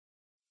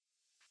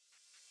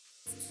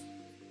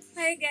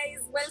Hi guys,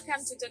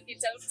 welcome to Talk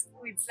It Out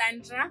with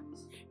Sandra.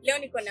 Leo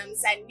niko na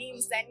msanii.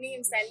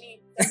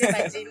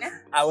 Nasema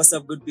jina. What's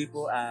up good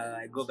people?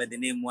 I go by the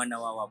name Mwana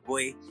wa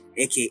Boy,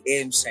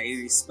 aka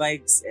Mshairi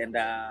Spikes, and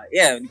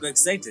niko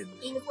excited.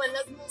 Ilikuwa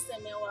lazima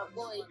useme wa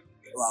boy.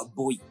 Wa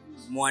boy.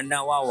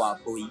 Mwana wa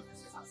boy.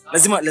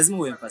 Lazima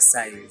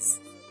uemphasize.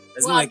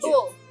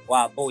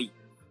 Wa boy.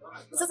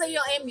 Sasa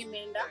hiyo M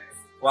imeenda.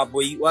 Wa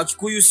boy. Wa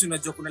Kikuyu si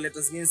unajua kuna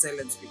letters zingine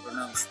silent to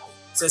pronounce.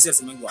 Sasa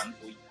semengi wa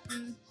boy.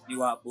 Ni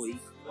wa boy.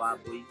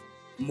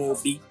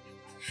 Mobi.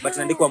 But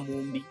naandikwa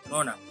Mumbi,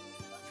 unaona?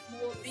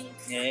 Mobi.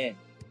 Yeah.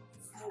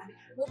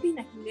 Mobi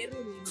na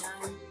Kimeru ni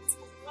nani?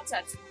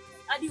 Watatu.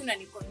 Hadi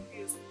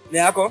unaniconfuse. Ni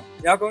yako?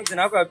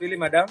 Jina lako la pili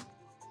madam?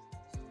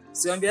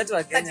 Siwaambie watu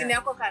wa Kenya. Jina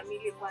yako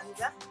kamili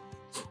kwanza.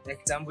 Na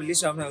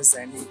kitambulisho ama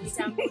usanii?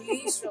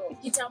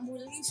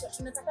 Kitambulisho.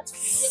 Tunataka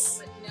tufikie kwa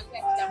majina yako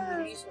ya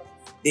kitambulisho.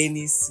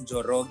 Dennis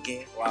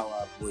Njoroge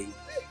wa Boy.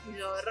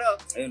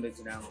 Njoroge. Hiyo ndio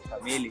jina langu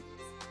kamili.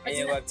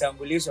 Kwa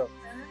kitambulisho.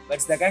 But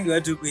sitakangi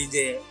watu huko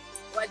nje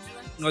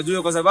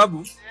wajue kwa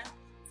sababu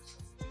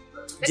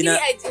jina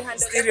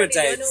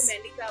stereotypes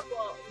umeandika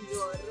hapo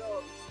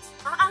Njoro.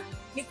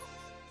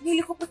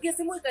 Nilikupigia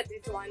simu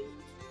ikatitwa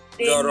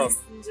Dennis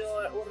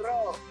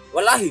Njoro.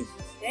 Wallahi?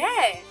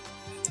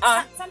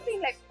 Something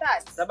like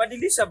that.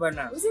 Tabadilisha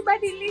bana.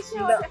 Usibadilishe.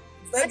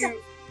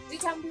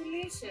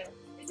 Jitambulishe.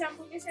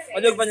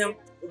 Unajua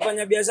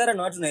kufanya biashara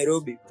na watu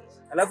Nairobi.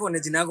 Alafu wana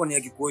jina yako ni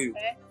ya Kikuyu.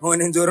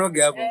 Wana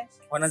Njoroge hapo.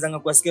 Wanaanza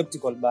kuwa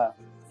skeptical ba.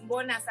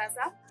 Mbona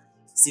sasa?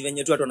 Si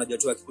venye tu watu wanajua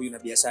tu Kikuyu na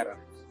biashara.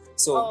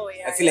 So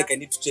I feel like I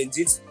need to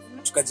change it.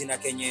 Tukajina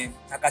Kenya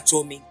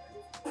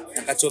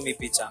akachomi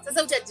picha.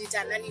 Sasa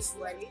utajiita nani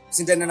shwari?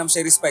 Sintana na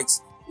Mshairi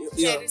Spikes.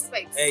 Mshairi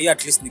Spikes. Hiyo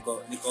at least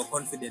niko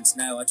confident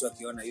nayo watu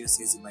wakiona hiyo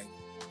siwezi mind.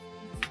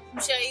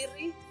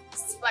 Mshairi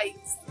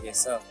Spikes.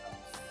 Yes sir.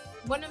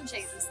 Mbona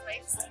Mshairi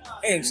Spikes?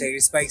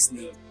 Mshairi Spikes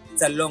ni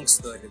it's a long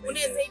story.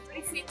 Unaweza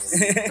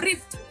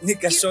brief.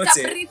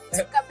 Nikashote.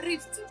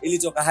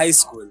 Ilitoka high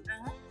school.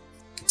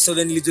 So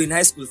when I joined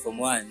high school from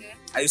 1,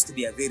 I used to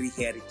be a very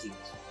hairy kid.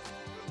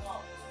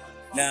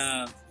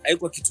 Na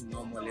haikuwa kitu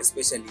normal,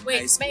 especially in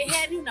high school. By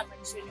hairy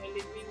unamaanisha nywele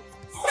mingi.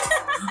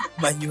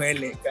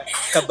 Manywele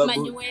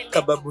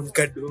kababu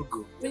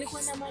kadogo.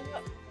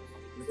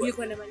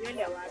 Ulikuwa na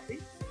manywele wapi?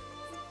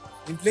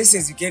 In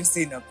places you can't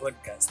say in a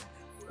podcast.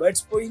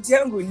 But point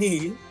yangu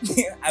ni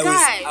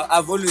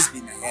I've always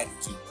been a hairy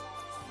kid.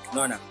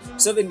 Unaona?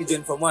 So when we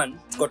joined from 1,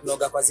 tuko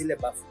tunaoga kwa zile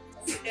bafu.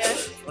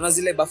 Una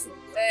zile bafu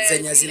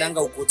zenye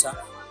zinanga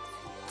ukuta.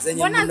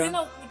 Mbona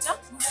zina ukuta?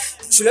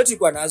 Shule yetu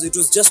ilikuwa nazo, it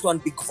was just one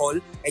big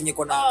hall yenye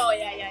kona.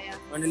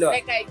 Unaelewa?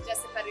 Like I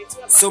just separate.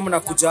 So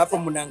mnakuja hapo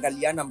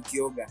mnaangaliana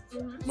mkioga.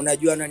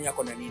 Mnajua nani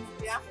yako na nini.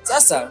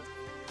 Sasa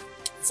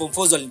form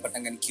 4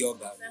 walinipatanga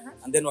nikioga.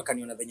 And then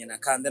wakaniona venye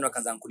nakaa, and then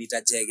wakaanza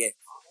kuniita Jege.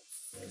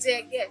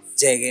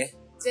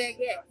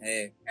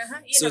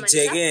 So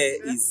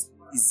Jege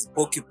is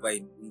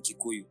porcupine in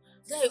Kikuyu.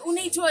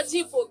 Unaitwa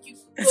jipo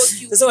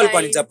Kikuyu. Sasa walikuwa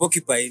wanaita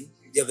porcupine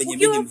ya venye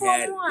mimi ni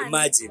mhari.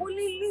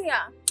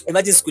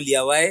 Imagine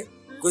skulia why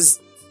because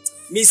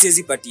mimi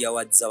siwezi patia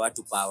words za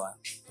watu power.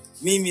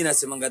 Mimi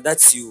nasemanga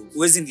that's you.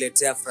 Uwezi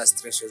niletea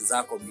frustrations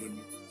zako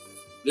mimi.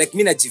 Like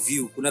mimi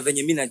najiview, kuna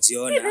venye mimi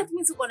najiona. That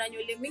means uko na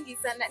nywele mingi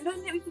sana.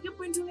 Ndio ifike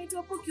point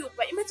unaitwa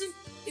porcupine. Imagine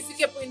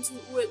ifike point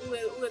uwe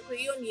kwa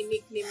hiyo ni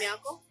nickname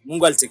yako.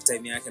 Mungu alitake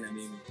time yake na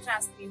mimi.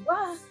 Trust me.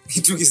 Wow.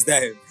 He took his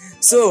time.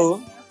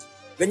 So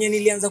venye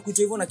nilianza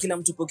kuitwa hivyo na kila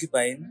mtu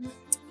porcupine,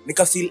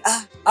 nika feel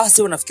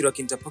sio nafikiri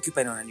wakinita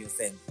porcupine wanani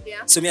offend.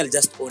 So me I'll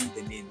just own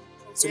the name.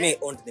 So me I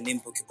owned the name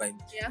porcupine.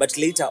 But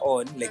later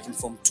on like in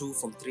form 2,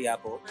 form 3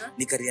 hapo,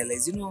 nika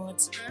realize you know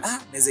what?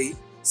 Naweza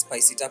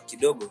spice it up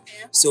kidogo.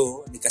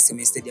 So nikasema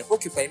instead ya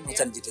porcupine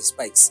acha nijite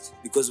Spikes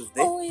because of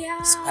the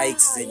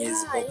spikes zenye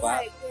ziko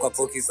kwa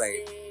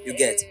porcupine. You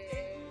get?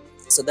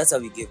 So that's how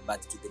we gave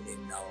birth to the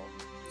name now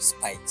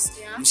Spikes.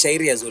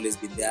 Mshairi has always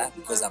been there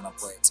because I'm a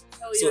poet.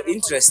 So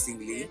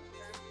interestingly,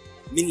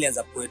 mimi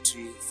nilianza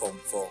poetry form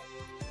 4.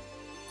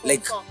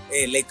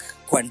 Like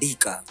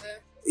kuandika.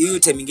 Hiyo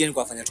time nyingine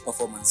nilikuwa nafanya tu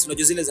performance.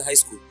 Unajua zile za high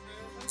school.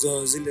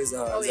 Zile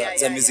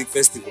za music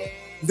festival.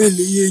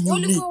 Mbele yenyu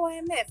ni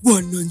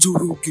Bwana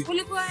Njoroge.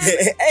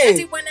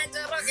 Ati Bwana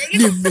Njoroge.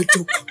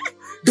 Nimetoka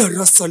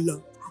darasa la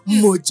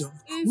moja.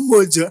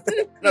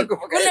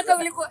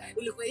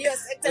 Ulikuwa hiyo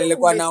sector.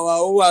 Nilikuwa na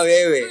waua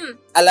wewe.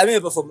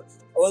 Alami perform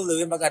all the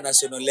way mpaka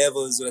national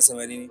levels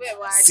unasema nini?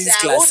 Since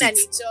class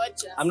 6.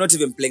 I'm not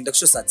even playing the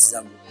show stats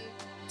zangu.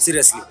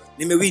 Seriously.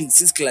 Nimewin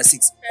since class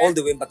 6 all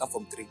the way mpaka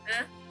form 3.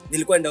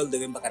 Nilikuwa ndio all the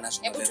way mpaka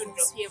national levels. Hebu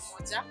tuondokee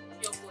moja.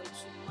 Hiyo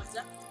poetry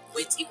moja.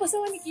 Wait, iko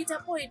sawa nikiita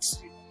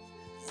poetry?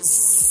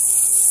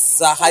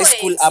 Za high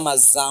school ama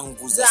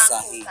zangu za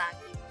sahi?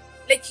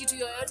 Like kitu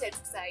yoyote tu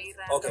sahi.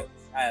 Okay.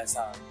 Haya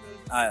sawa.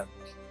 Haya.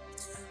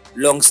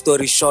 long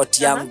story short,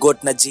 young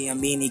got na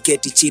jiamini,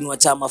 keti chini wa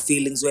chama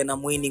feelings when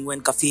I'm winning,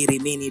 when kafiri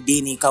mini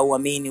dini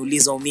kauamini,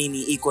 uliza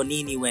umini iko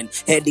nini, when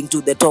heading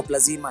to the top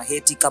lazima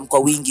heti kam kwa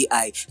wingi.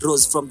 I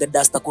rose from the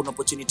dust, hakuna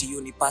opportunity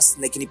unipass,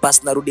 lakini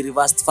pass narudi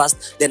reversed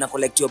fast, then I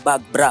collect your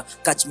bag bra,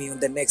 catch me on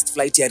the next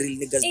flight ya real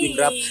niggas been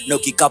rap, na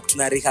ukikap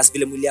tuna rehearse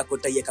vile mwili yako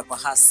utaiweka kwa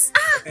has.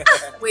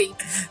 Wait,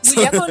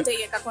 mwili yako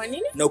utaiweka kwa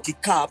nini? Na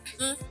ukikap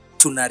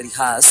tuna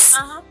rehearse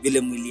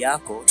vile mwili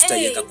yako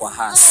tutaiweka kwa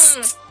has.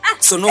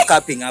 So no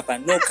capping hapa,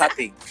 no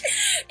capping.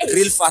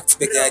 Real facts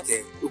peke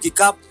yake.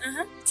 Ukikap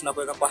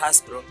tunakuweka kwa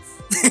has bro.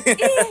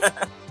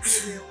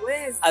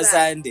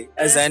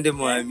 Asante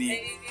mwami.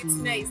 It's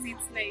nice.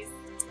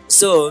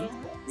 So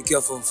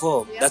nikiwa form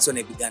 4, that's when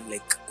I began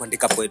like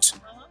kuandika poetry.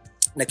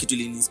 Na kitu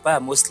iliniinspire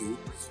mostly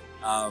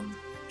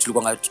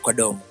tulikuwa kwa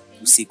dom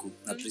usiku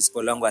na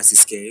principal wangu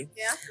asisikie.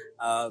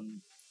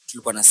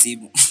 Tulikuwa na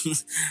simu.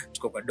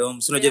 Tuko kwa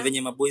dom. So unajua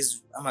venye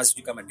maboys ama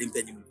sijui kama dream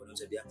penye mlikuwa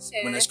unajua.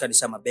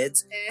 Mnashikanisha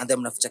mabeds and then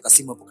mnaficha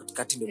kasimu hapo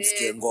katikati ndio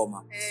msikie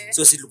ngoma.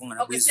 So sisi tulikuwa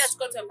na boys. Okay, sisi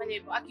tukafanya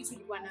hivyo.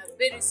 Tulikuwa na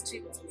very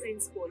strict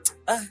principal.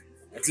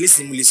 At least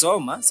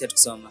mlisoma, si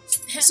atukisoma.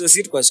 So sisi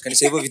tulikuwa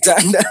shikanisha hivyo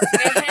vitanda.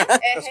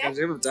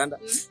 Shikanisha hivyo vitanda.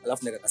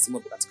 Alafu naweka kasimu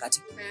hapo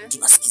katikati.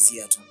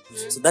 Tunasikizia tu.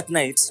 So that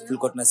night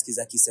tulikuwa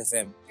tunasikiza Kiss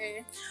FM.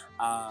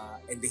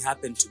 And they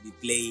happened to be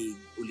playing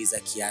Uliza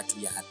Kiatu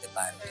ya Hat the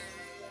Band.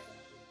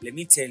 Let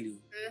me tell you,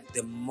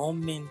 the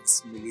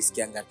moment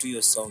nilisikianga tu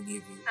hiyo song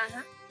hivi,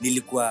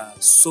 nilikuwa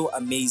so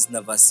amazed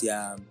na verse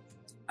ya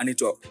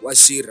anaitwa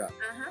Washira.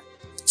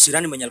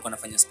 Shirani mwenye alikuwa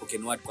anafanya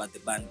spoken word kwa the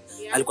band.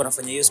 Alikuwa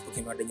anafanya hiyo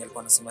spoken word yenye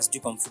alikuwa anasema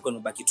sijui kwa mfuko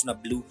umebaki tu na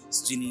blue,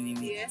 sijui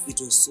nini.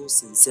 It was so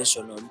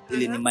sensational.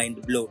 Ile ni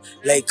mind blow.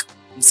 Like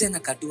msena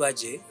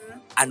katuaje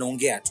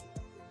anaongea tu.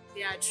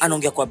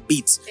 Anaongea kwa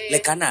beat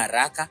like ana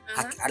haraka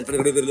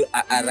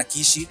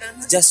harakishi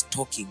just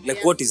talking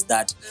like what is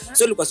that.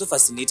 So nilikuwa so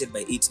fascinated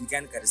by it,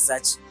 nika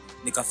research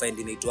nika find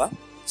inaitwa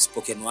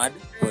spoken word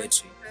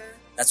poetry.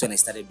 That's when I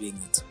started doing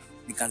it.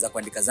 Nikaanza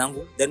kuandika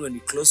zangu, then when we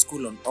closed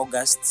school on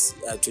August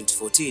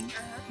 2014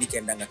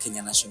 nikaendanga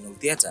Kenya National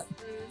Theatre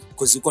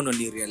because you can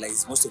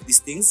realize most of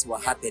these things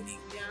were happening.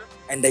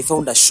 And I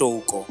found a show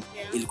huko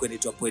ilikuwa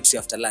inaitwa Poetry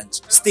After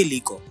Lunch, still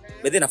iko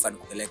but then afan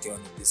kupeleka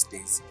one of these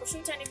days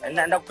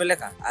and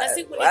kupeleka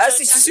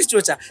sisi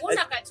tuacha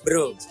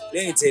bro.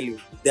 Let me tell you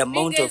the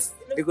amount of,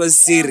 because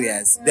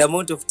serious the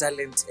amount of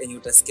talent and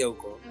utasikia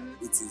huko,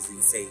 it is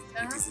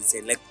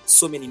insane. Like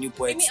so many new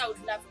poets. I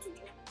would love to.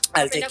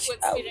 I'll take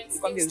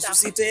kwambia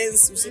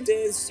usitense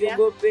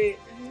usiogope.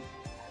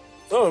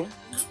 So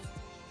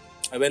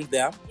I went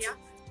there,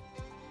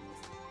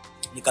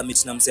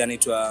 nikamit na msee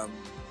anaitwa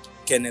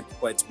Kenneth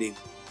Poet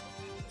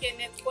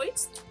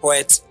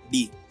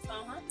B.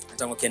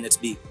 Natango Kenneth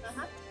B.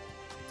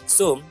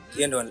 So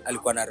yeye ndo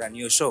alikuwa na run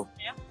hiyo show.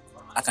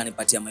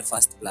 Akanipatia my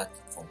first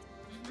platform.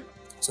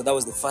 So that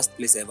was the first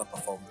place I ever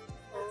performed.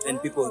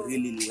 And people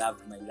really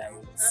loved my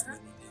lines.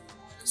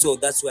 So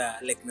that's where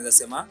like naweza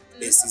sema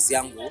basis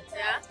yangu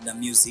na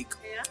music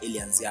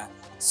ilianzia.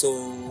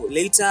 So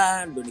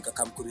later ndo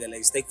nikakam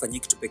kurealize like kufanya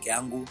kitu peke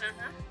yangu.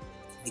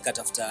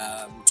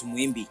 Nikatafuta mtu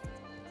muimbi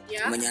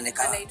mwenye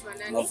aneka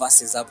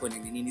verses hapo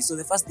nini. So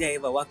the first day I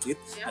ever worked with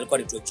alikuwa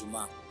anaitwa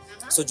Juma.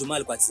 So Juma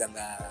alikuwa anacheza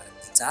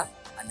guitar,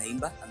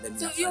 anaimba and then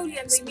so you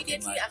ulianza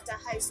immediately after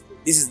high school?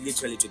 This is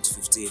literally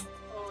 2015.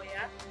 Oh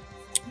yeah.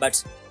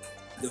 But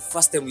the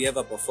first time we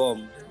ever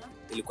performed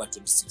ilikuwa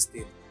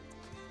 2016.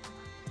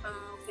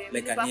 Okay.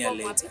 Like a year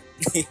later.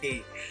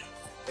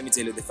 Let me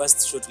tell you, the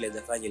first show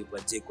tulizofanya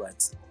ilikuwa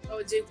J-Quat.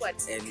 Oh,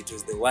 J-Quat. And it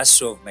was the worst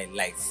show of my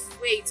life.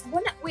 Wait.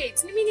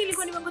 Mimi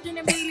nilikuwa nimengoja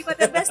niambie ilikuwa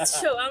the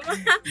best show ama?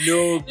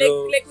 No,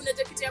 bro. Like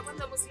unajua kitu ya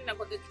kwanza mostly na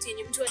kwa kitu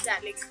yenye mtu ata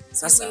like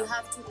sasa, you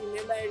have to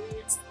remember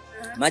it.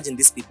 Imagine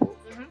these people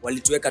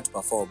walituweka to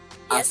perform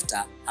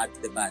after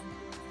Hat the Band.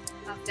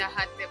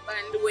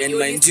 When and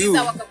mind you,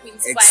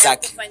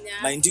 exactly.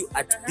 Mind you,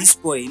 at this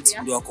point,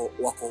 they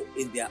wako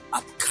in their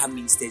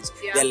upcoming stage.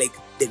 They're like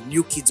the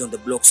new kids on the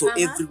block. So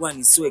everyone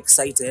is so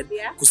excited.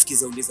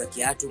 Kusikiza Uliza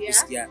Kiatu,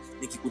 kusikia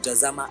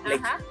nikikutazama.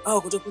 Like,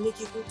 kutoka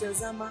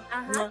nikikutazama.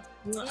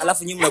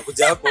 Alafu nyinyi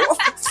mnakuja hapo.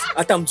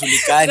 Hata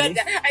mjulikani.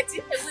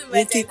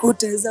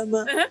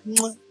 Nikikutazama.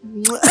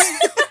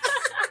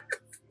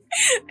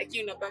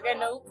 Aki unapanga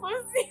na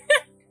upozi.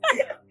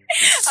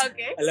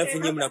 Okay. Alafu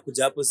nyinyi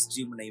mnakuja hapo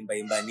sijui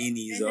mnaimba nini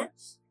hizo.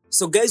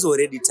 So guys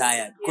were already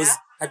tired because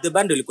at the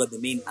band ilikuwa the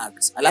main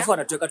act. Alafu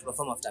wanatuweka to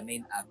perform after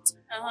main act.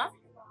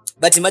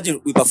 But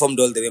imagine we performed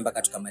all the way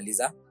mpaka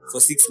tukamaliza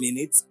for 6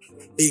 minutes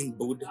being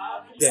booed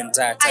the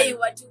entire time. Ai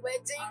watu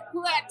weje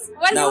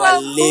what? Now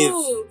I'll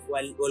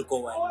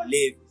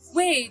live.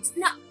 Wait,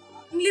 now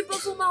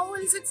mliperform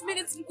all 6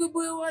 minutes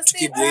mkibuiwa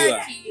stage.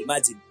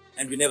 Imagine,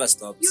 and we never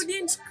stopped. You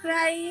didn't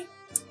cry.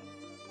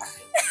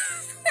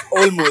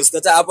 Almost.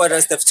 That's hapo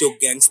hata stuff so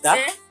gangster.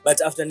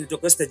 But after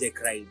nitoka stage I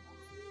cried.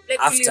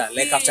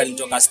 Like after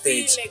nitoka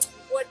stage. Like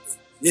what?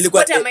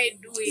 Nilikuwa what am I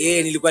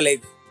doing? Nilikuwa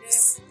like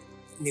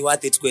ni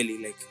worth it kweli,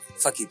 like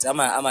fuck it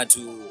ama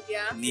tu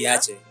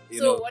niache, you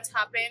know. So what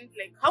happened?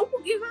 Like how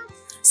could give up?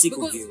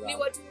 Siku give up. Ni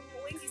watu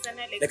wengi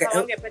sana like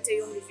hawangepata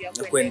hiyo nguvu ya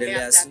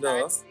kuendelea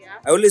ndo.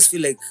 I always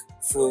feel like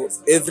for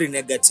every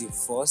negative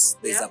force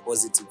there's a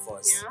positive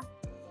force.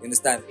 You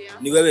understand?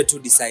 Ni wewe to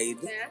decide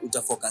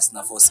utafocus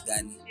na force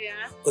gani.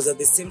 Because at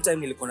the same time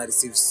nilikuwa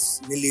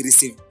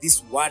receive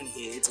this one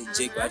hate in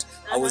JKUAT.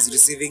 I was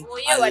receiving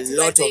a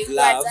lot of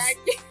love.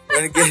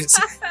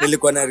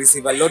 Nilikuwa na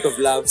receive a lot of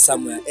love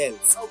somewhere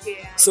else.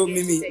 So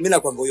mimi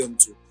nakwanga huyo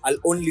mtu. I'll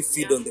only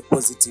feed on the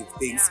positive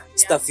things.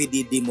 Sita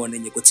feed demon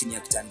yenye ko chini ya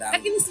kitanda.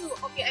 Lakini so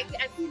okay,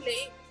 I feel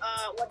like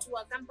watu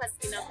wa campus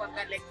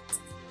inakwanga like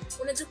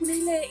unajua kuna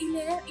ile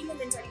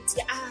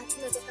mentality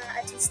tunataka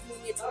at least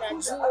mwenye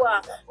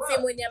tunajua si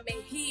mwenye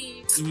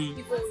amehit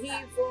hivyo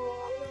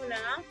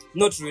unaona.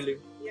 Not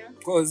really.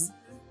 Because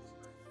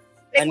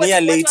a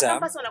year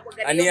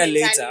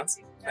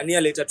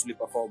later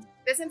tuliperform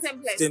the same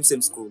place,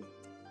 same school.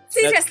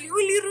 Seriously,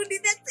 ulirudi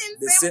the same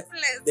place.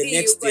 The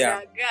next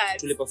year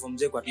tuliperform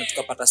JKUAT na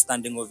tukapata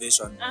standing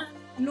ovation.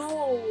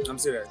 No, I'm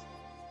serious.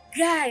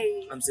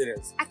 Guy, I'm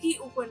serious. Aki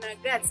uko na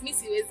guts, mimi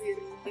siwezi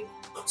rudi.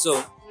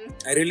 So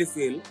I really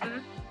feel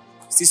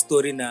si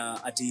story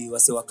na ati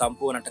wase wa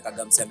kampo wanataka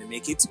gamsi ame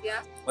make it.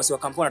 Wase wa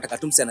kampo wanataka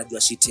tu msi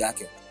anajua shit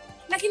yake.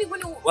 Lakini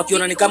kwani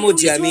wakiona ni kama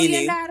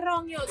ujiamini.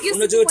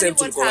 Unajua time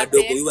tulikuwa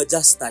wadogo, we were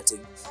just starting.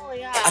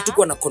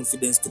 Hatukuwa na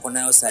confidence tuko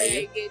nayo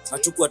sasa.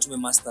 Hatukuwa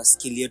tumemaster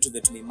skill yetu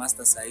that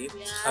tumemaster sasa.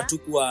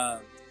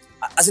 Hatukuwa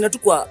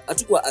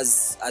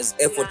as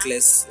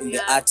effortless in the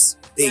art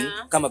thing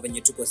kama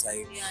venye tuko sasa.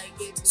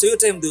 So your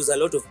time there was a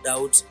lot of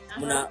doubt.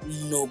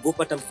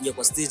 Mnaogopa tamkingia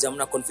kwa stage,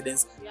 hamna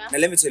confidence. Na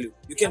let me tell you,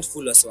 you can't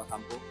fool us wa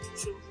kampo.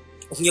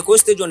 Ukingia kwa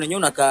stage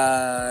wananyona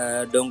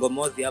ka dongo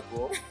modhi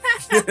hapo.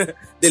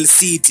 They'll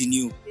see it in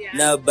you.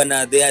 Na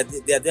bana they are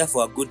there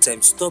for a good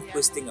time. Stop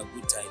wasting a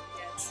good time.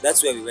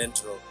 That's where we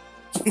went wrong.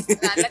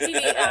 Lakini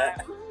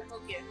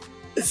okay.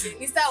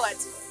 Ni sawa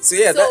tu. So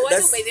yeah,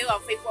 that's by the way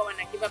wafaipo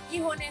wana give up.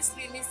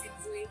 Honestly mimi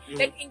sijui.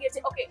 Like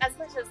okay, as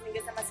much as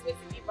ningesema siwezi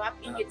give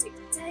up, take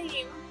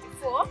time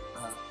before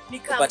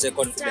nikapata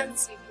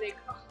confidence. Like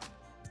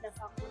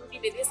nafaa kurudi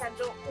bede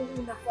sanjo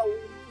unafaa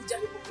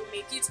ujaribu ku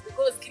make it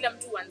because kila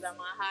mtu huanza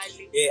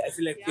mahali. I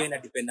feel like pia ina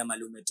depend na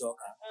mahali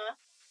umetoka.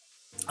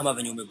 Ama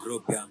venye umegrow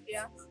pia.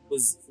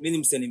 Because mimi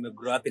mseni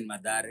nimegrow up in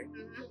Madare.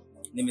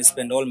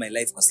 Nimespend all my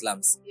life kwa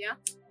slums.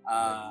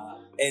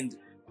 And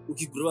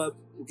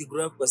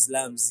ukigrow up kwa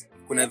slums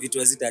kuna vitu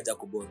hazitaja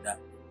kubonda.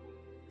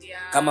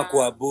 Kama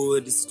kwa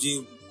board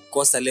sijui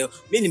kosa leo.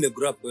 Mimi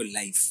nimegrow up kwa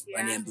life.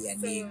 Waniambia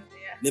nini?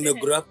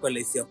 Nimegrow up kwa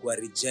life ya kuwa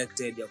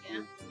rejected, ya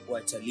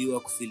kuachaliwa,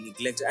 kufeel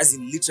neglected. As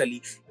in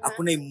literally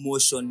hakuna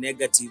emotion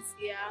negative.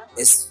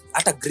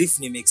 Hata grief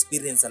nime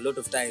experience a lot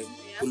of time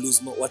to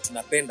lose watu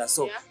napenda.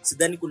 So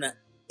sidhani kuna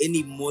any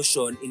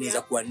emotion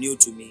inaweza kuwa new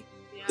to me.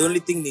 The only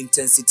thing the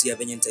intensity ya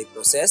venye nitai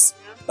process,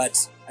 but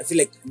I feel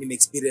like nime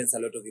experience a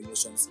lot of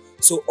emotions.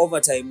 So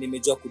over time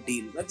nimejua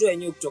kudeal. Najua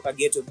yenyewe kutoka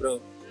ghetto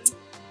bro.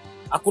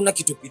 Hakuna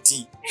kitu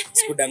piti.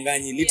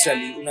 Sikudanganyi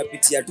literally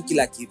unapitia tu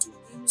kila kitu.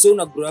 So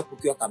una grow up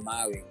ukiwa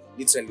kamawe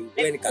literally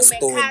wewe ni ka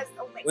stone.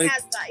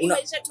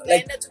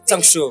 Like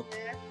sanction.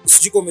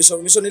 Sijiko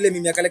umeshona ile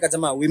mimi akale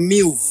jamaa we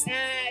move.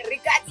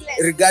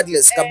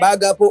 Regardless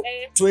kabaga hapo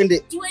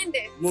twende.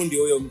 Mundi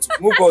huyo mtu.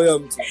 Muko huyo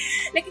mtu.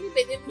 Lakini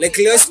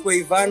like leo sipo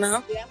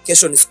Ivana,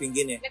 kesho ni siku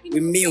nyingine.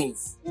 We move.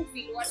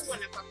 Watu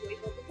wanafaa kwa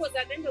hivyo because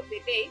at the end of the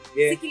day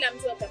si kila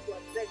mtu atakuwa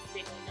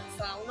exactly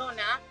unafaa.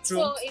 Unaona?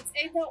 So it's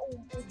either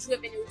ujue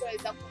venye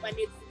utaweza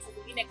kumanage vitu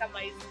vingine kama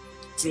hizo.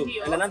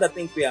 True. And another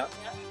thing pia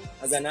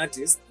as an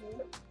artist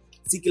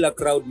si kila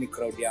crowd ni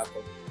crowd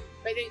yako.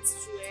 But it's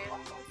true.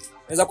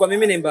 Naweza kwa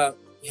mimi naimba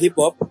hip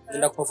hop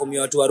naenda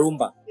kuperformia watu wa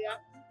rumba.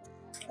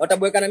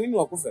 Watabweka na mimi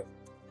wakufe.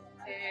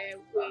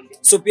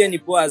 So pia ni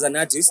poa as an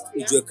artist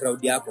ujue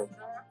crowd yako.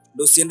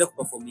 Ndio usiende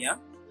kuperformia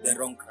the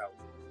wrong crowd.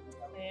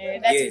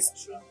 That is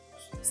true.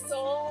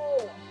 So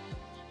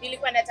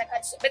nilikuwa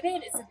nataka but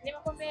then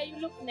nimekwambia you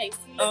look nice.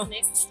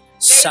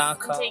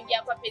 Shaka.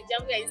 Utaingia kwa page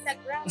yangu ya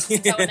Instagram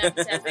utaona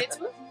picha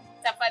zetu.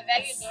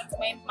 Tafadhali don't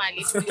mind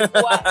mali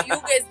tulikuwa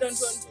you guys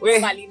don't want to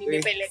mali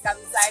nimepeleka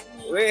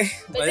msanii.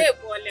 Wewe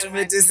pole.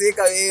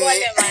 Tumeteseka wewe.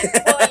 Pole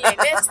man.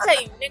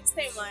 Pole. Next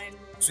time man.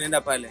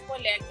 Tunaenda pale.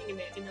 Pole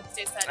lakini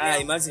nimekutesa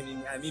leo. Imagine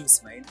mimi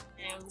smile.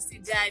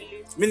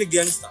 Usijali. Mimi ni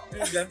gangster.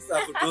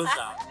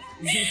 Kutosa.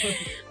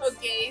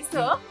 Okay,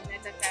 so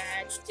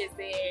nataka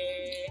tucheze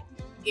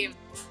game.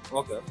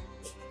 Okay.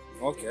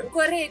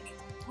 Uko ready?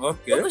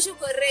 Okay.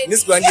 Uko ready?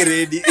 Nisi kwangi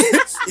ready.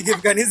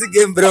 Ikifika hizi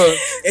game bro,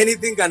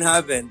 anything can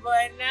happen.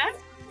 Bwana.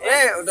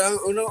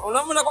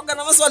 Unaona kwa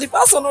kana maswali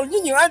personal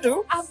nyinyi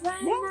watu?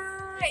 Hapana.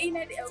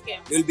 Okay.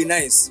 You'll be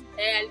nice.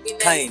 I'll be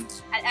nice. Kind.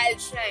 I'll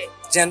try.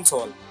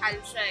 Gentle.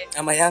 I'll try.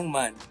 I'm a young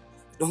man.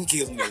 Don't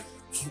kill me.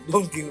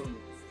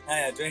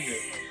 Haya,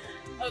 twende.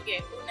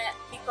 Okay,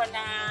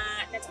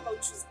 nataka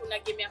uchoose kuna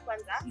game ya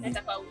kwanza,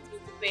 nataka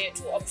ukupe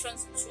two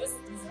options to choose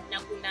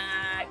na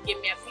kuna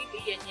game ya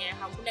pili yenye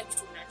hakuna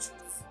kitu una choose.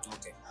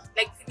 Okay.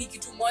 Like ni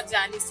kitu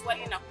moja ni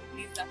swali na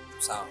kuuliza.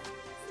 Sawa.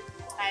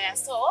 Haya,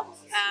 so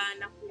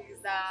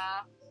nakuuliza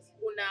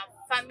kuna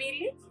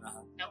family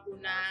na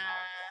kuna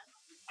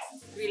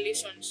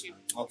relationship.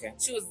 Okay.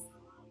 Choose.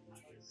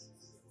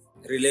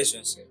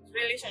 Relationship.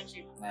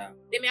 Yeah.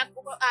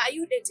 Are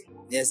you dating?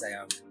 Yes, I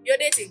am. You're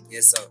dating?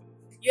 Yes, sir.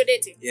 You're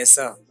dating? Yes,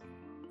 sir.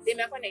 Demu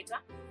yako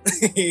anaitwa?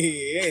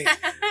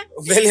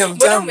 Mbele ya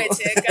mtambo.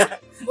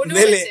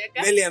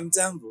 Mbele ya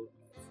mtambo.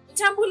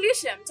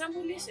 Mtambulishe.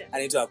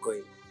 Anaitwa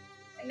Akoi.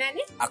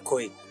 Nani?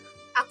 Akoi.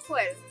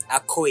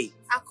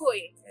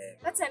 Yeah.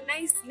 That's a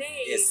nice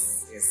name.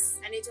 Yes.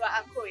 Anaitwa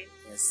Akoi.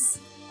 Yes.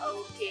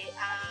 Okay.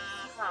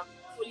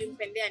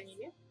 Ulimpendea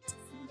nini?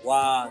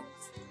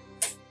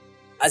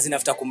 As in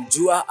after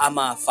kumjua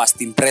ama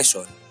first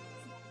impression.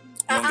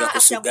 Unaongea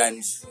kuhusu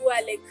gani?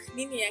 Like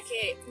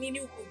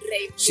nini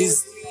ukudrive?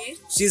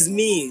 She's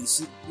me.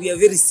 We are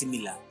very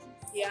similar.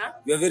 Yeah.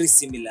 We are very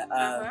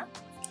similar.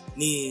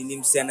 Ni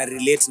msichana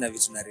relate na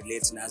vitu na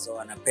relate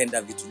nazo,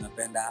 anapenda vitu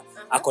napenda,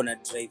 ako na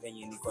drive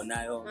yenye niko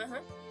nayo.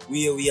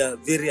 We are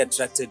very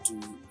attracted to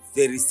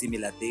very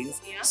similar things.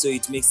 Yeah. So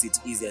it makes it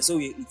easier. So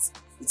it's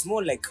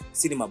more like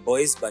cinema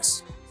boys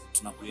but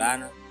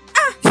tunakulana.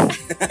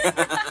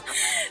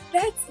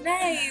 That's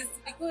nice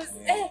because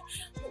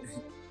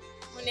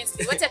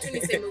honestly wacha tu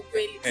niseme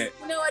ukweli.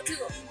 Kuna watu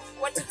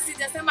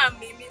sijasema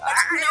mimi but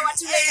kuna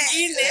watu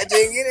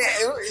wengine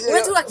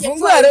watu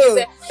wakifungua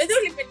ndio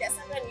ulipenda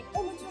sana ni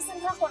unajua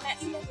sana yako na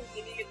ile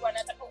nyingine ilikuwa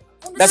nataka.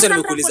 That's what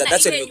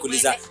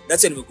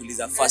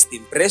nimekuuliza first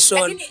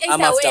impression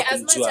ama after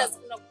kumjua.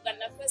 Unakuwa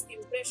na first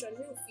impression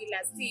you feel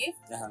as if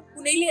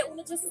kuna ile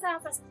unajua sasa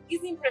first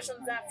hizi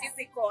impressions are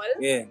physical.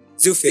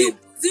 Zufade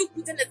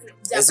kutana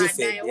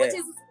baadaye. What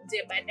is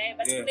kuje baadaye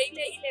but kuna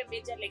ile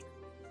major like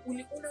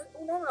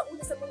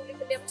unasema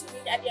ulipenda mtu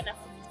mwingine hadi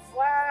anafanya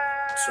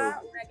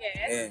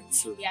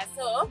True. Yeah,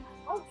 so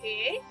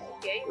okay,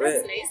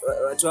 that's nice.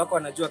 Watu wako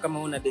wanajua kama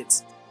una date.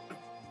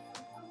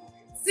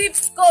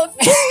 Sips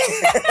coffee.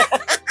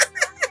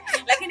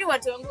 Lakini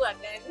watu wangu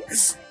wagani?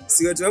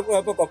 Si watu wako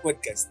hapa kwa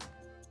podcast.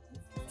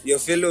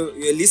 Your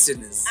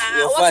listeners,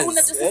 your fans.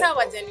 Unajua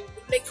wajani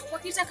like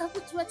wakitaka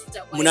kujua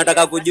tutakuwa.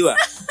 Mnataka kujua?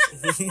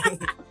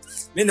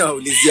 Mimi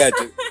naulizia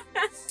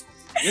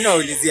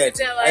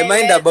tu. I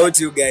mind about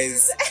you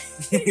guys.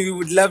 We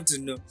would love to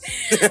know.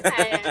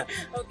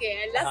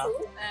 Okay,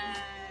 alafu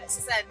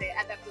sasa the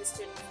other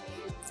question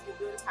you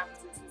don't have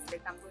to choose,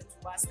 like I'm going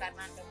to ask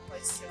another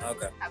question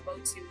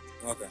about you.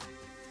 Okay.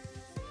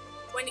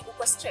 When you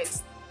go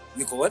straight.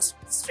 Niko what?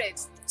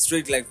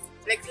 Straight like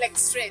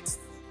straight.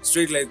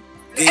 Straight like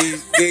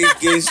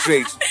gay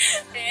straight.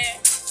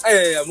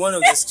 Hey, I'm one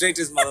of the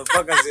straightest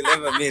motherfuckers you'll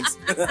ever meet.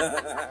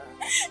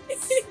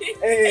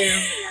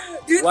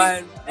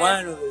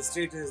 One of the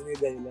straightest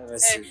nigga you'll ever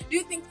see. Do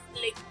you think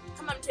like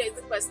kama mtu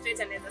yuko straight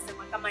anaweza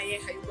sema kama yeye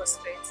hayuko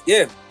straight?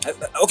 Yeah.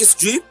 Okay,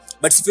 sijui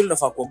but still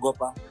nafaa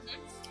kuogopa.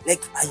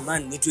 Like,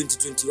 man, ni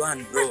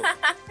 2021, bro.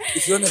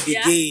 If you want to be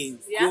gay,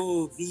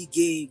 go be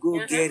gay,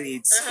 go get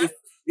it.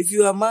 If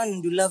you are a man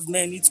and you love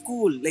men, it's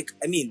cool. Like,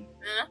 I mean,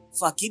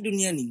 fuck, hii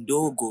dunia ni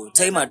ndogo.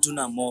 Time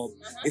hatuna mob.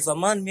 If a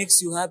man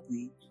makes you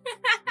happy,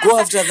 go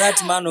after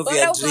that man of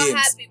your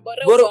dreams.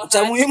 Boro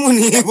cha muhimu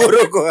ni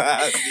boroko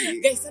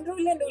happy. Guys, ndio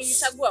ile ndio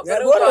ulichagua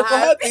boroko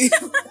happy.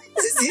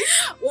 Sisi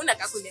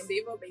unataka kuniambia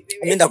hivyo by the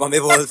way. Mimi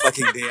ndakwambia hivyo all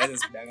fucking day. Hata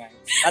sidanganya.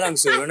 Hata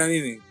msoro unaona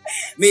mimi.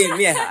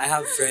 Me I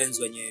have friends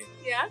wenye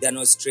they are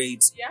not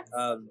straight.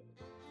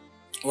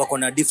 Wako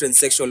na different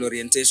sexual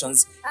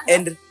orientations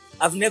and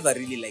I've never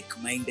really like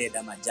minded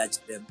ama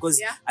judged them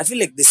because I feel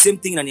like the same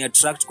thing and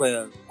attract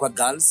kwa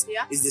girls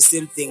is the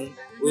same thing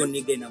huyo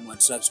nigga inamu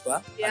attract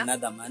kwa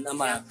another man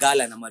ama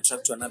girl anamu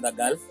attract to another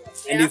girl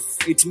and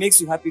if it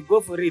makes you happy,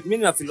 go for it.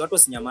 Mimi na feel watu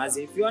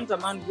sinyamaze. If you want a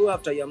man, go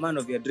after your man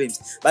of your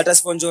dreams, but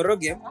as for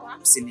Njoroge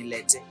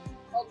msinilete.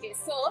 Okay,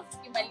 so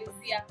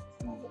tukimalizia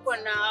uko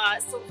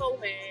na songs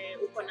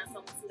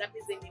ngapi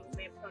zenye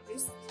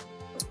umeproduce?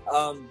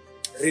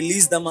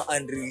 Released ama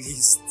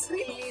unreleased?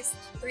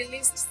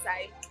 Released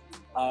side.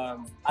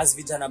 As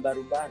vijana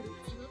barubaru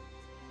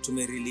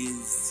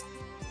tumerelease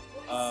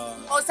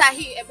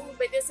sahi ebu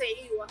bedese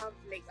you have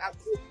like a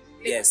group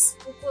like, yes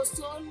uko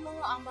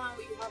solo ama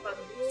you have a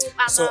group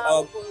ama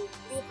so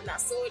group na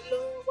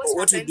solo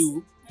what we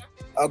do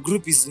a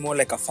group is more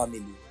like a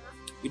family.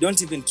 We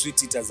don't even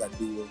treat it as a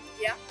duo.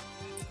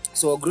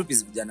 So our group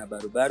is vijana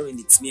barubaru and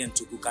it's me and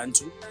Tuku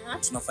Kantu.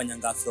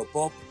 Tunafanya Afro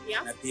pop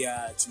na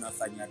pia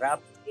tunafanya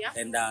rap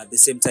and at the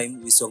same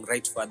time we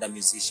songwrite for other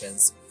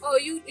musicians. Oh,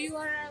 you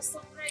are a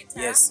songwriter?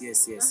 Yes.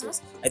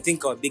 I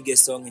think our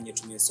biggest song yenye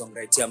tume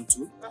songwrite ya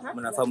mtu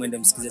mnafaa mwende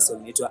msikize song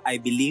inaitwa I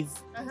Believe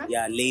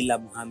ya Leila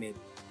Muhammad.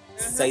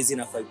 Size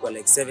inafaa kwa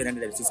like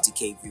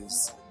 750k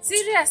views.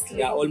 Seriously?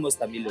 Yeah,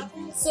 almost 1 million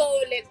views. So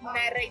like na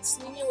write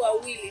nini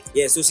wawili?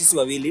 Yeah, so sisi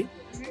wawili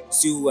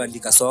si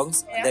huandika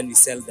songs and then we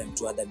sell them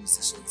to other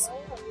musicians.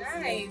 Oh,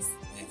 nice.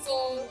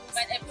 So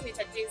but ebu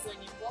nitajizo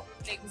nyimbo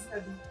like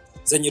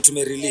zenye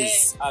tume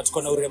release.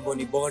 Tuko na Urembo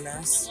ni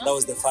Bonus. That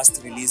was the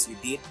first release we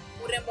did.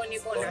 Urembo ni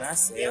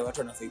Bonus. Watu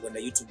wanafaa kwenda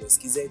YouTube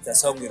wasikize. It's a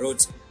song we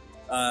wrote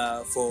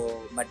for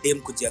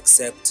madem kuji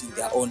accept in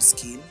their own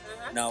skin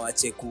na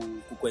waache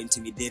kuwa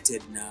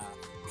intimidated na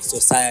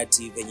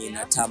society venye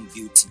ina term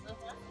beauty.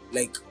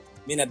 Like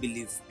mimi na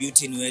believe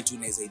beauty ni wetu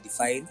unaweza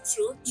define.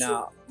 True.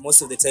 Na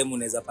most of the time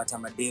unaweza pata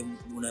madem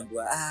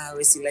unaambiwa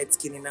we si light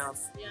skin enough.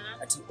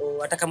 Ati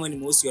hata kama ni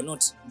mweusi you're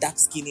not dark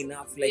skin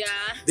enough, like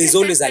there's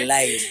always a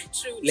line.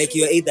 Like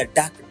you are either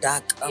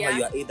dark ama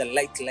you are either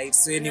light,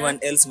 so anyone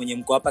else mwenye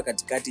mko hapa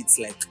katikati it's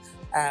like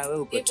wewe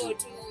uko tu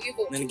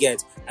and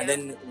get and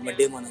then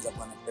madem wanaanza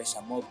kuwa na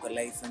pressure mob kwa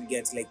life and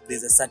get like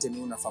there's a certain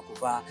way unafaa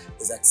kuvaa,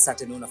 there's a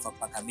certain way unafaa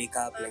kupaka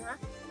makeup like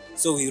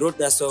so we wrote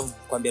that song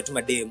kwambia tu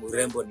madem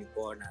urembo ni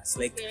bonus,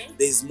 like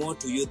there's more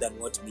to you than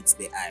what meets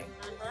the eye.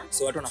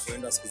 So watu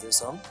wanapenda wasikize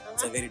song.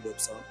 It's a very dope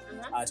song.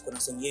 Kuna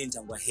song yenyewe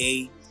inaitwa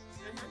Hey.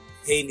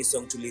 Hey ni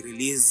song tuli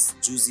release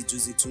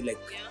juzi tu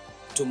like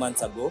 2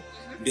 months ago.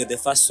 Ndio the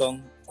first song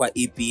kwa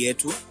EP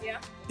yetu.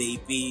 The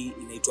EP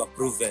inaitwa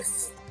Proven.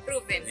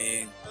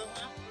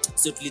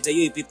 So tulita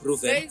hiyo EP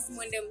Proven. Guys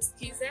mwende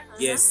msikize.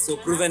 Yes, so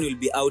Proven will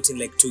be out in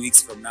like 2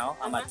 weeks from now.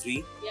 Ama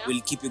 3.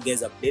 We'll keep you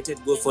guys updated.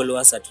 Go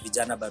follow us at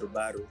Vijana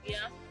Barubaru.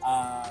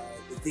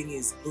 The thing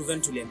is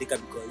Proven tuliandika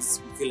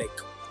because we feel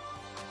like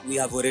we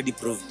have already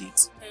proved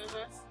it.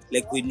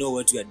 Like we know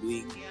what we are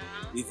doing.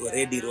 We've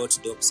already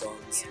wrote dope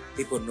songs.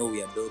 People know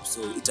we are dope,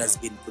 so it has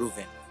been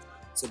proven.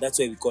 So that's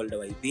why we called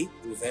our EP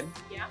Proven.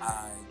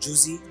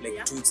 Juicy,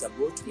 like 2 weeks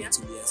ago,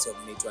 tuliachilia song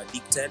inaitwa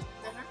Addicted.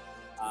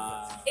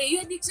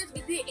 You addicted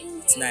with the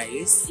It's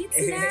nice. It's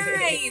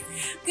nice.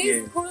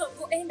 Guys,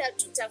 go end up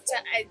to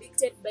chapter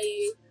Addicted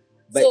by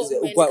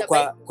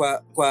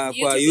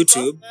kwa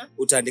YouTube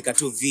utaandika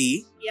tu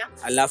V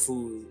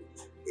alafu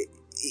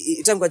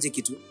itamkwaje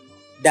kitu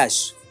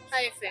dash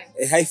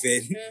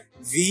hyphen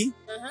V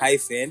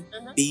hyphen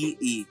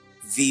BE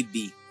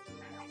VB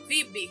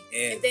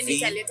and then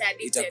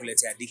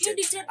itakuletea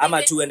Addicted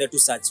ama tu ende tu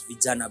search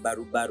Vijana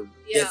Barubaru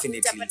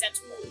definitely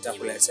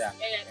itakuletea.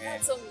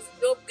 That song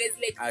is dope guys,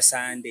 like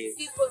asante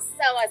iko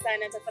sawa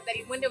sana,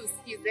 tafadhali mwende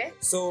msikize.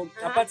 So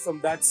apart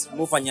from that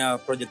mufanya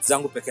project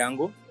zangu peke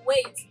yangu.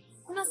 Wait,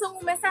 kuna song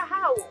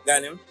umesahau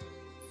gani?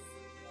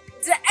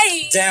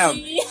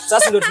 Damn.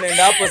 Sasa ndo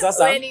tunaenda hapo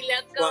sasa. When you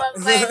look kama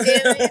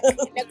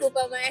pandemic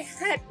nakupa my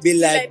heart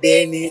bila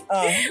deni.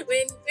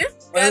 When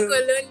kako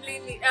lonely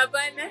ni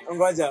hapana.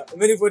 Ngoja,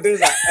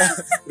 umenipoteza.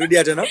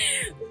 Rudia tena.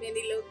 When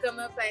you look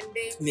kama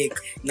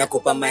pandemic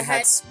nakupa my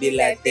heart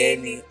bila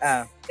deni.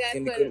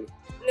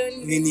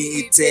 Nini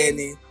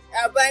iteni.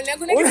 Hapana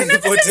kuna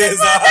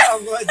umenipoteza.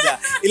 Ngoja.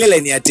 Ile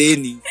line ya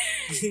teni.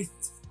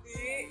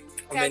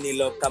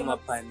 Umenilo kama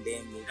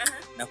pandemic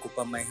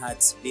nakupa my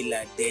heart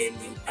bila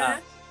deni.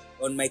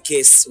 On my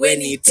case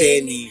when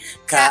iteni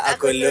ka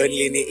ako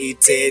lonely ni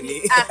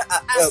iteni.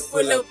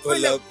 Pull up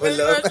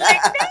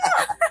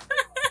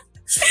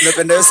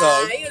napenda hiyo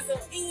song.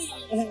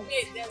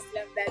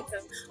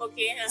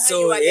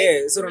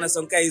 Okay, so na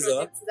song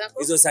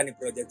hizo sana ni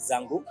projects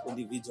zangu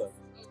individual,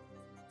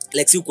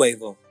 like si kwa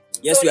hivyo.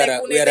 Yes, so we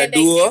are a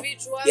duo.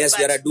 Yes,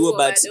 we are a duo,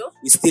 but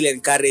we still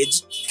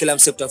encourage kila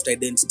mse kutafuta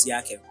identity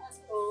yake.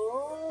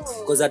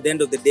 Because at the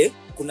end of the day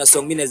kuna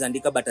song mimi naweza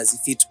andika but as a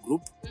fit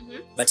group,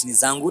 but ni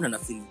zangu na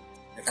nafeel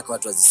nataka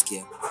watu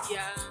wazisikie.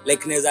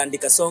 Like naweza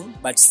andika song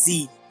but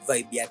si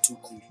vibe ya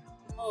Tuku.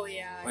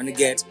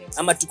 Get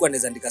ama Tuku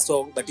anaweza andika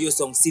song but hiyo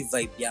song si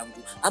vibe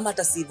yangu, ama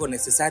hata si hivyo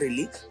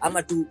necessarily,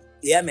 ama tu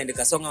yeye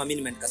ameandika song ama mimi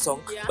nimeandika song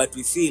but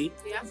we feel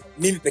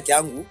mimi peke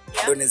yangu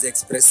ndio naweza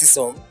express hii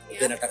song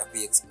then nataka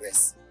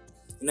kuiexpress.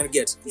 You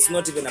get? It's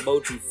not even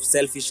about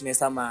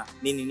selfishness ama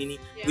nini.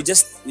 We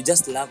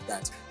just love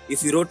that.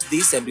 If we wrote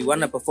this and we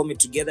want to perform it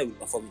together, we'll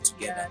perform it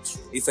together.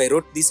 If I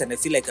wrote this and I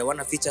feel like I want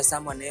to feature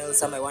someone else,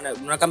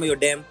 kama yo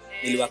dem,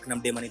 niliwork na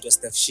mdem anaitwa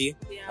Steph She,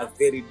 a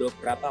very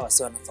dope rapper,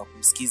 wase wanafaa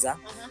kumsikiza.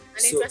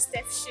 Anaitwa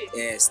Steph She.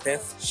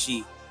 Steph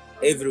She.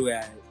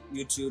 Everywhere,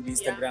 YouTube,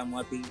 Instagram,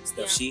 wapi,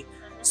 Steph She.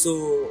 So,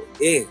 Who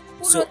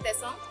wrote the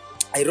song?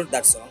 I wrote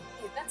that song.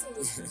 That song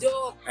is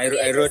dope.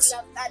 I wrote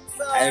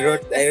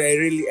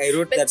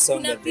that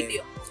song. But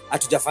video.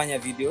 Hatujafanya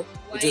video.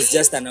 Why? It was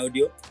just an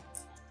audio.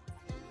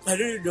 I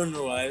really don't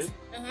know why.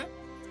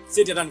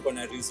 Si tena niko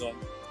na reason.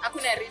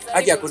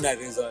 Hakuna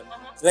reason.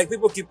 Like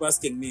people keep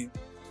asking me,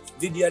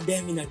 video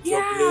dem ina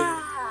drop leo.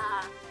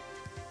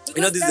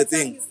 You know this is the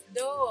thing.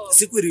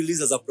 Siku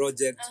release as a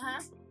project.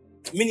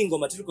 Mimi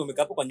ngoma tuliko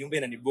meka hapo kwa nyumba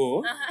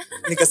inanibo.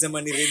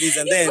 Nikasema ni release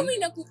and then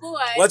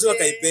watu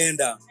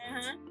wakaipenda.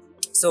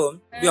 So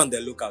be on the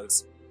lookout.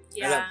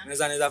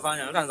 Naweza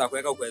fanya, naanza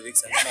kuweka kwa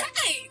Vixen.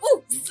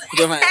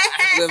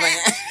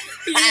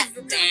 Please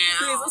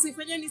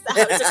usifanye ni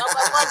sahau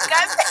kwa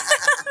podcast.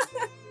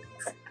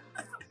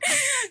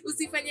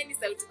 Usifanye ni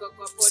sahau kwa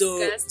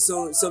podcast.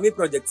 So me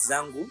projects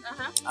zangu,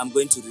 I'm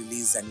going to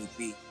release an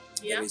EP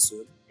very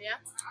soon.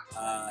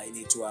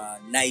 Inaitwa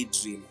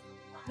Night Drill.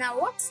 Now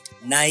what?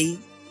 Night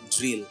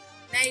Drill.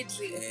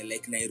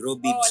 Like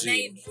Nairobi drill.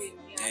 Night drill.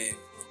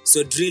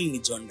 So drill ni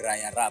genre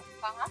ya rap.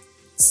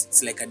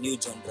 It's like a new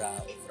genre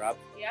of rap.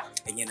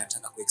 Yenye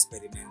nataka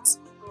ku-experiment.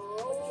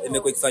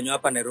 Imekuwa ikifanywa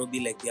hapa Nairobi,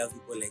 like we have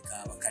people like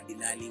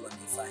Wakadinali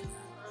wanaifanya,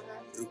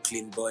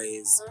 Brooklyn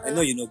Boys. I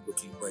know you know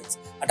Brooklyn Boys.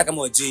 Hata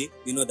kama wajui,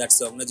 you know that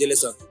song. Unajua ile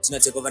song, tuna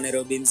take over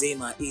Nairobi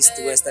mzima, East,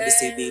 West, and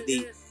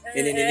CBD.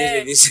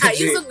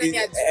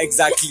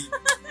 Exactly.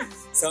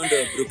 Sound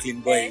of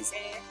Brooklyn boys.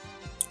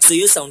 So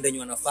hiyo sound yenye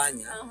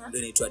wanafanya ndio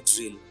inaitwa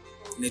drill.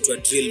 Inaitwa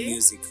drill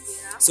music.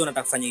 So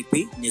nataka kufanya EP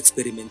ni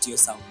experiment hiyo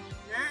sound.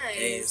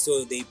 Nice.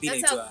 So the EP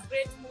inaitwa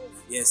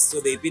Yes,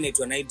 so the EP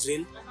inaitwa Night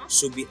Drill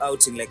should be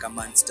out in like a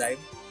month's time.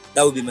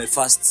 That will be my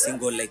first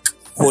single like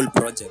whole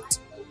project.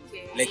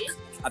 Okay. Like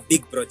a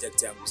big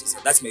project yangu. So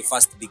that's my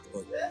first big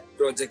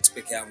project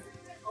peke yangu.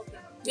 Okay.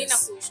 Mina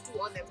wish to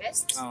all the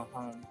best.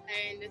 And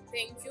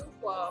thank you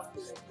for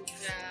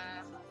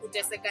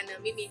kuteseka na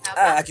mimi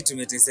hapa. Aki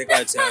tumeteseka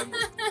watu yangu.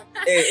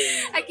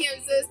 Aki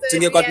I'm so sorry.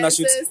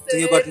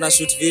 Tungekuwa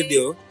tunashoot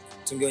video.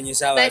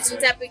 Tungeonyesha watu.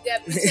 But nitapiga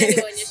picha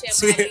nionyeshe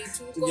mali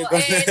tuko.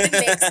 And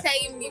next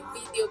time ni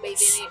video by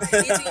the way.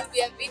 It will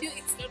be a video,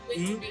 it's not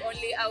going to be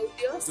only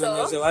audio. So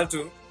tuonyeshe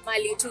watu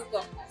mali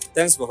tuko.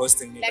 Thanks for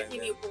hosting me.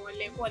 Lakini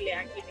pole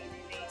akini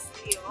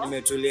sio.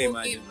 Nimetulia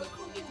imani.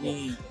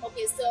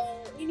 Okay, so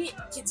nini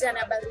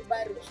kijana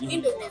barubaru?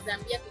 Ndio unaweza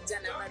ambia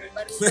kijana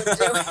barubaru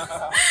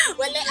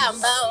wale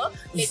ambao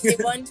like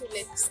they want to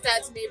like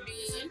start maybe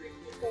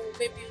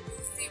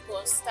music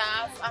or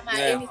stuff ama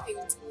anything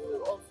to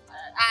of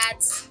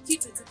art,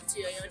 kitu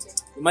yoyote.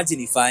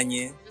 Imagine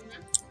ifanye.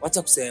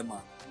 Wacha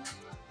kusema.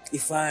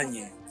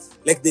 Ifanye.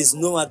 Like there's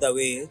no other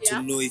way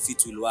to know if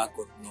it will work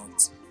or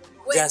not.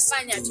 Just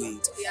do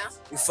it.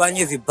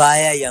 Ifanye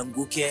vibaya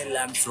yanguke,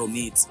 learn from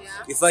it.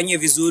 Ifanye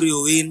vizuri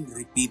win,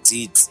 repeat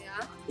it.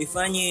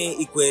 Ifanye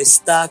ikwe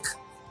stuck,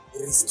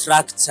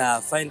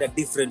 restructure, find a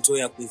different way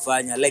ya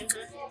kuifanya. Like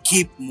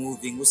keep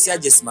moving.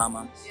 Usiaje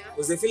simama.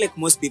 Because I feel like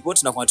most people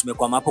tunakuwa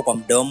tumekwama hapo kwa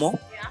mdomo.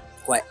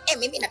 Kwa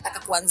mimi nataka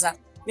kuanza.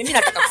 Mimi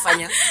nataka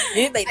kufanya.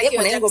 Mimi by the way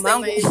kuna ngoma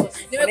yangu.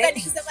 Nimekuwa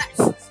nikisema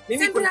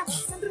mimi kuna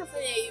Sandra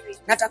fanya hivi.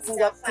 Nataka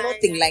kufungua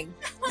clothing line.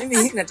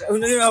 Mimi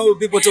unaona how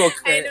people talk.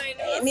 I know.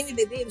 Mimi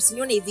baby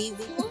msinione hivi.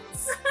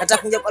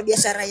 Nataka kuingia kwa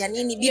biashara ya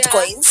nini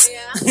bitcoins.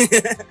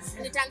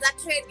 Nitaanza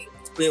trading.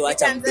 Wewe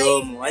acha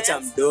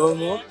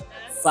mdomo.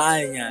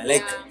 Fanya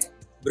like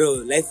bro,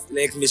 life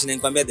like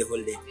nimeshakwambia the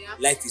whole day.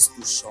 Life is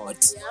too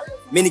short.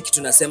 Many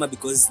kitu nasema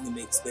because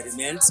nime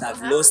experiment.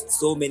 I've lost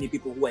so many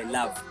people who I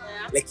love.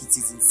 Like it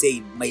is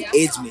insane. My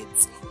age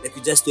mates. Like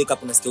you just wake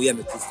up unasikia huyu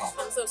amekufa.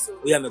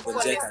 Huyu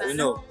amegonjeka, you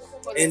know.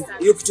 And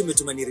hiyo kitu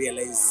imetuma ni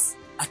realize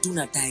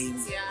hatuna time.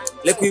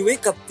 Like we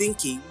wake up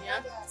thinking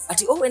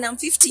ati when I'm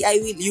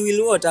 50 you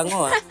will what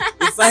angoa.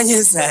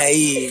 Ifanye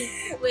sahi.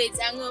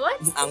 Wait, angoa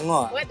what?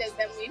 Angoa. What does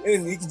that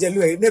mean?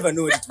 Nikijalua I never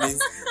know what it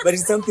means, but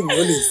it's something we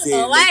always say.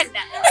 Wanda.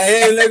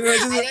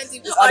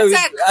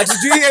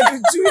 Atujui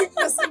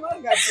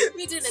kusemanga.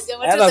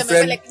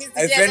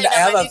 I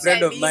have a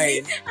friend of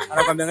mine.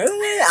 Anakuambia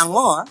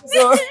angoa.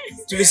 So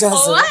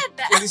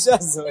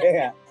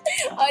tulishazoea.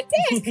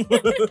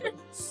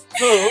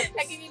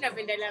 Lakini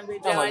napenda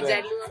language ya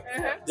Wajaluo.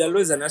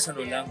 Jaluo is a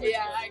national language.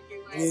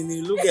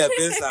 Ni lugha ya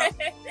pesa.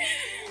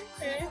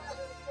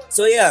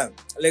 So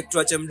like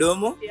tuache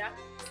mdomo.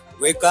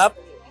 Wake up,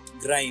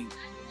 grind.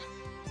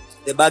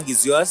 The bag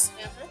is yours,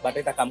 but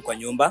itakam kwa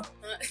nyumba.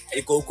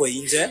 Iko huko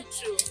nje.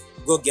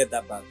 Go get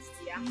that bag.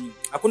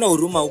 Hakuna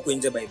huruma huko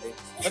nje by the way.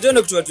 Unajua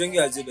ndio kitu watu wengi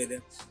hawajui by the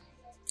way.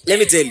 Let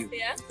me tell you,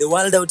 the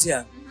world out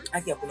here,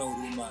 hakuna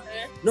huruma.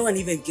 No one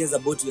even cares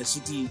about your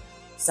shitty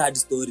sad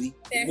story.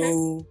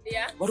 No.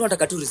 Watu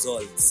wanataka tu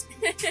results.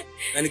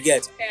 And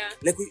get.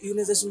 Like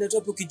unaweza shinda tu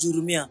hapo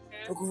ukijurumia.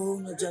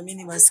 Unajua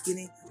mimi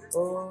maskini.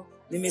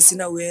 Mimi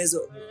sina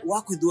uwezo.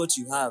 Work with what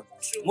you have.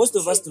 Most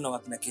of us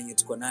tunawaka na Kenya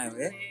tuko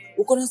nayo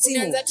Uko na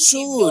simu,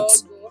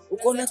 shoot.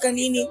 Uko na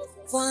kanini,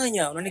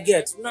 fanya. Unani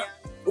get.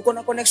 Uko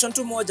na connection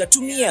tu moja,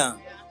 tumia.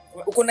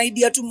 Uko na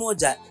idea tu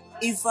moja,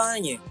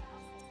 ifanye.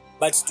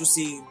 But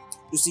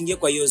tusiingie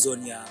kwa hiyo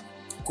zone ya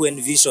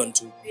ku-envision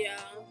tu.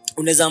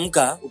 Unaweza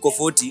amka uko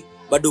 40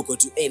 bado uko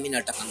tu mimi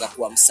natakanga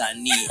kuwa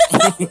msanii.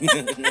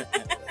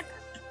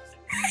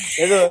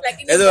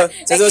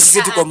 Sasa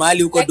sisi tuko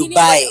mahali huko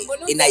Dubai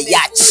ina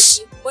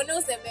yacht. Mbona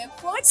useme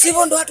 40?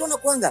 Sivyo ndo watu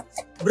wanakuanga.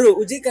 Bro,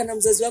 ujika na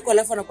mzazi wako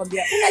alafu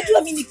anakuambia,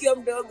 "Unajua mimi nikiwa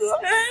mdogo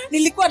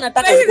nilikuwa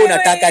nataka ulikuwa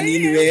unataka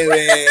nini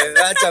wewe?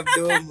 Acha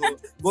mdomo.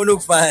 Mbona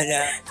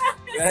kufanya?"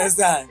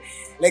 Sasa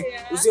like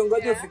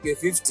usiongoje ufike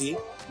 50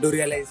 ndo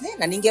realize,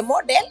 na ninge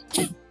model.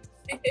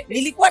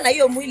 Nilikuwa na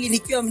hiyo mwili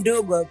nikiwa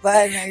mdogo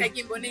hapana.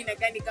 Lakini mbona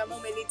inakaa ni kama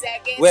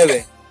umenitaka?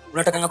 Wewe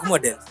unataka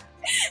kumodel?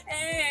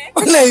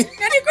 Wallahi.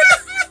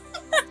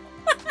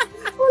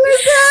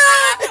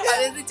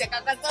 Hawezi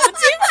cheka kwa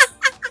sauti.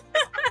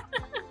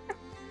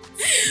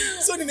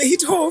 So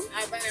nimehit home.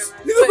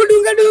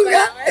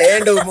 Nimekudunga.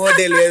 Endo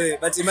model wewe.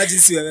 But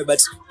imagine si wewe,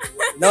 but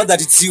now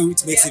that it's you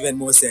it makes even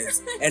more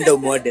sense. Endo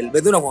model.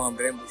 But unakuwa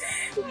mrembo.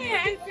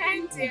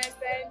 Asante.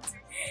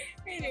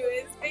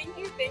 Anyways, thank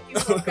you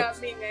for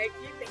coming,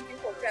 Aki. Thank you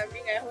for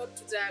coming. I hope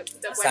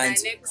tutakuwa na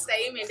Asante. next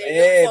time and I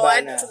look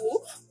forward bana. to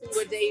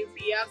kungoja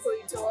hivi yako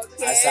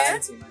itoke.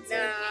 Asante, man.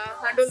 Na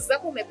handles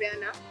zako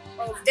umepeana.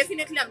 Oh,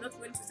 definitely I'm not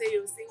going to say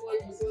you're single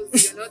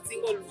because you're not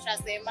single,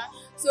 ushasema.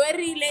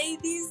 Sorry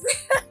ladies.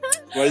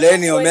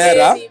 Poleni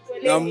Omera.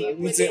 Na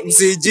poleni.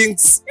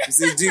 msijinx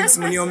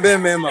mniombe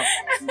mema.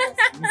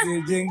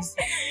 Msijinx.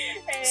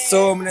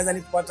 So mnaweza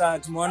nipata,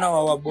 tumeona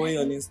Wawaboy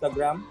on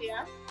Instagram.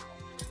 Yeah.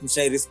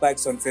 Mshairi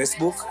Spikes on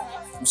Facebook.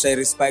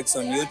 Mshairi Spikes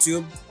on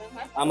YouTube.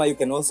 Ama you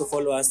can also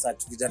follow us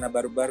at Vijana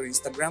Barubaru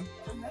Instagram.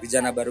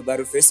 Vijana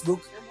Barubaru Facebook.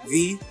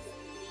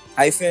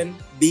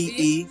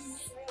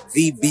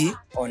 VBEVB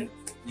on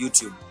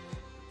YouTube.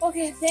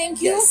 Okay,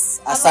 thank you.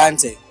 Yes,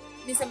 asante.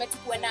 Niseme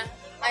tukuwe na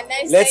a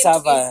nice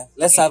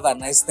Let's have a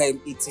nice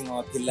time eating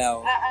our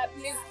pilau.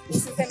 Please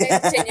usiseme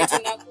chenye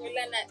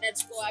tunakula na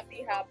tuko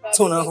wapi hapa.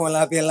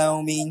 Tunakula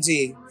pilau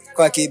minji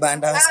kwa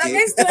Kibandaski.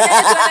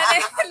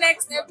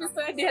 Next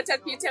episode ya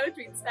Talk It Out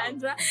with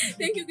Sandra.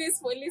 Thank you guys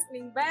for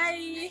listening.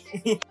 Bye.